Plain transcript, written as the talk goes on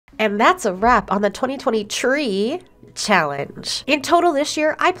And that's a wrap on the 2020 tree challenge. In total this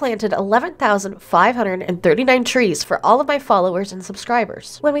year, I planted 11,539 trees for all of my followers and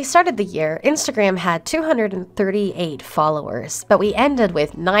subscribers. When we started the year, Instagram had 238 followers, but we ended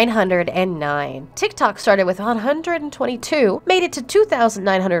with 909. TikTok started with 122, made it to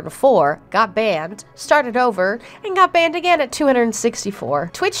 2,904, got banned, started over, and got banned again at 264.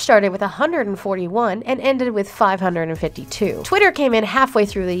 Twitch started with 141 and ended with 552. Twitter came in halfway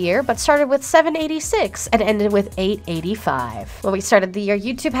through the year, but started with 786 and ended with 885. When we started the year,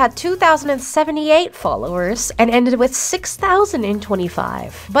 YouTube had 2,078 followers and ended with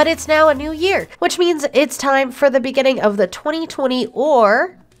 6,025. But it's now a new year, which means it's time for the beginning of the 2020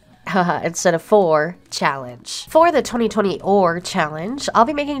 or instead of 4 challenge. For the 2020 or challenge, I'll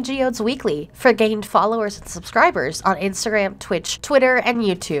be making geodes weekly for gained followers and subscribers on Instagram, Twitch, Twitter, and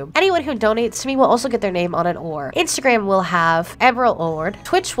YouTube. Anyone who donates to me will also get their name on an ore. Instagram will have Emerald Ore,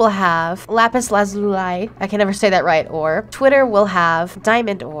 Twitch will have Lapis Lazuli, I can never say that right, ore, Twitter will have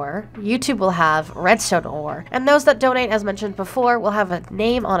Diamond Ore, YouTube will have Redstone Ore, and those that donate, as mentioned before, will have a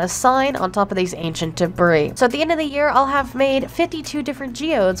name on a sign on top of these ancient debris. So at the end of the year, I'll have made 52 different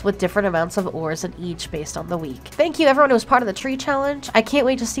geodes with different amounts of ores in each based on the week. Thank you everyone who was part of the tree challenge. I can't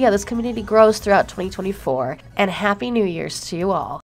wait to see how this community grows throughout 2024, and Happy New Year's to you all.